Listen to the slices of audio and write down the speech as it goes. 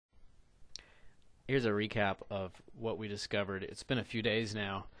here's a recap of what we discovered. It's been a few days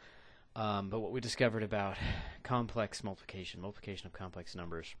now, but what we discovered about complex multiplication of complex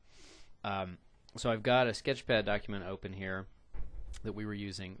numbers. So I've got a sketchpad document open here that we were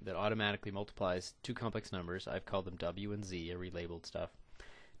using that automatically multiplies two complex numbers. I've called them W and Z, I relabeled stuff,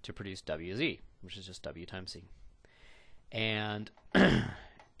 to produce WZ, which is just W times Z. And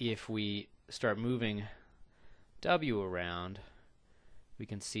if we start moving W around, we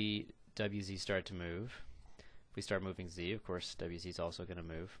can see WZ start to move. If we start moving Z, of course, WZ is also going to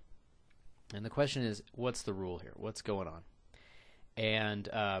move. And the question is, what's the rule here? What's going on? And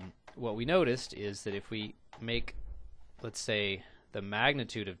what we noticed is that if we make, let's say, the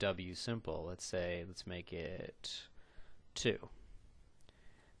magnitude of W simple, let's make it 2.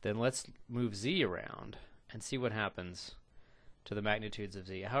 Then let's move Z around and see what happens to the magnitudes of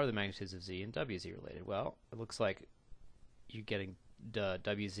Z. How are the magnitudes of Z and WZ related? Well, it looks like you're getting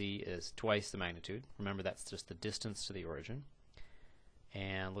WZ is twice the magnitude. Remember, that's just the distance to the origin.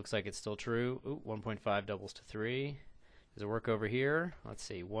 And looks like it's still true. Ooh, 1.5 doubles to 3. Does it work over here? Let's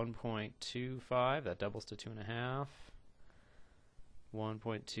see, 1.25, that doubles to 2.5.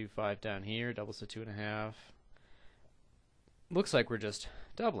 1.25 down here doubles to 2.5. Looks like we're just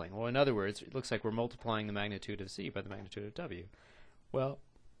doubling. Well, in other words, it looks like we're multiplying the magnitude of Z by the magnitude of W. Well,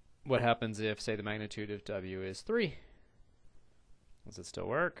 what happens if, say, the magnitude of W is 3? Does it still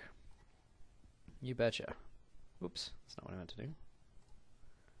work? You betcha. Oops, that's not what I meant to do.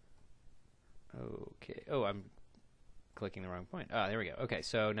 Okay. Oh, I'm clicking the wrong point. Ah, there we go. Okay,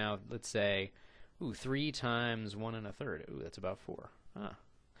 so now let's say, 3 times 1 1/3. Ooh, that's about 4. Ah.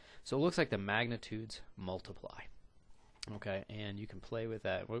 So it looks like the magnitudes multiply. Okay, and you can play with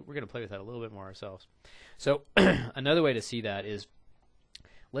that. We're going to play with that a little bit more ourselves. So another way to see that is,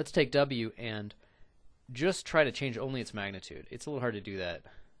 let's take W and just try to change only its magnitude. It's a little hard to do that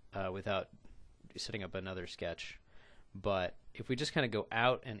without setting up another sketch. But if we just kind of go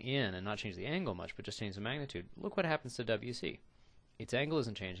out and in and not change the angle much, but just change the magnitude, look what happens to WC. Its angle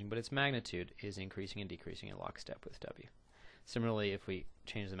isn't changing, but its magnitude is increasing and decreasing in lockstep with W. Similarly, if we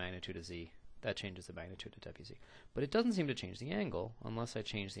change the magnitude of Z, that changes the magnitude of WZ. But it doesn't seem to change the angle unless I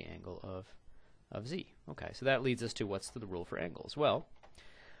change the angle of Z. Okay, so that leads us to what's the rule for angles. Well,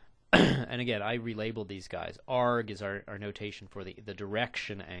 and again, I relabeled these guys. Arg is our notation for the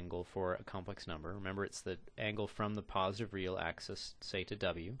direction angle for a complex number. Remember, it's the angle from the positive real axis, say, to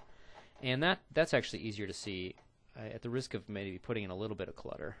W. And that's actually easier to see. At the risk of maybe putting in a little bit of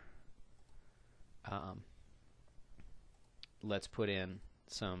clutter, let's put in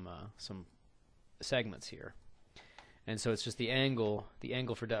some segments here. And so it's just the angle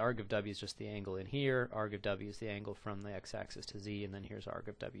for arg of W is just the angle in here. Arg of W is the angle from the x-axis to Z, and then here's arg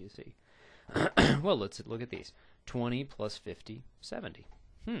of WZ. Well, let's look at these. 20 plus 50, 70.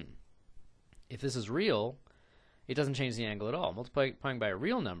 If this is real, it doesn't change the angle at all. Multiplying by a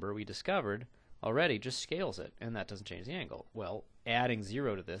real number, we discovered already, just scales it, and that doesn't change the angle. Well, adding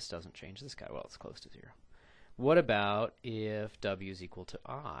 0 to this doesn't change this guy. Well, it's close to 0. What about if W is equal to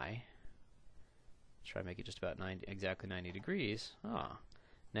I? Try to make it just about exactly 90 degrees.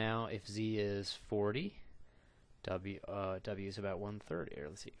 Now if Z is 40, W is about 130. Or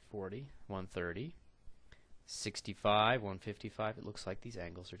let's see, 40, 130, 65, 155. It looks like these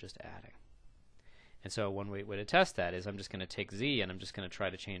angles are just adding. And so one way to test that is I'm just going to take Z and I'm just going to try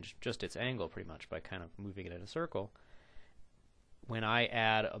to change just its angle pretty much by kind of moving it in a circle. When I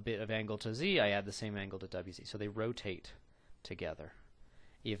add a bit of angle to Z, I add the same angle to WZ. So they rotate together.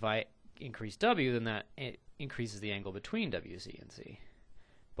 If I increase W, then that increases the angle between WZ and Z.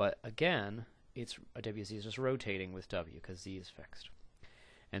 But again, WZ is just rotating with W because Z is fixed.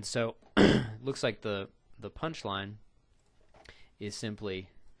 And so it looks like the punchline is simply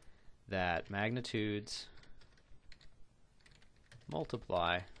that magnitudes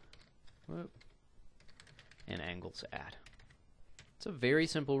multiply and angles add. It's a very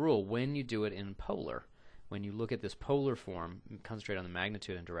simple rule when you do it in polar. When you look at this polar form, concentrate on the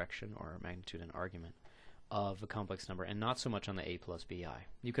magnitude and direction, or magnitude and argument, of a complex number, and not so much on the a plus bi.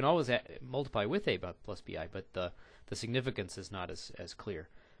 You can always multiply with a plus bi, but the significance is not as clear.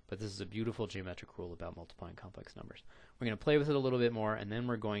 But this is a beautiful geometric rule about multiplying complex numbers. We're going to play with it a little bit more, and then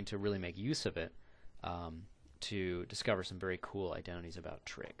we're going to really make use of it to discover some very cool identities about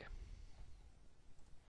trig.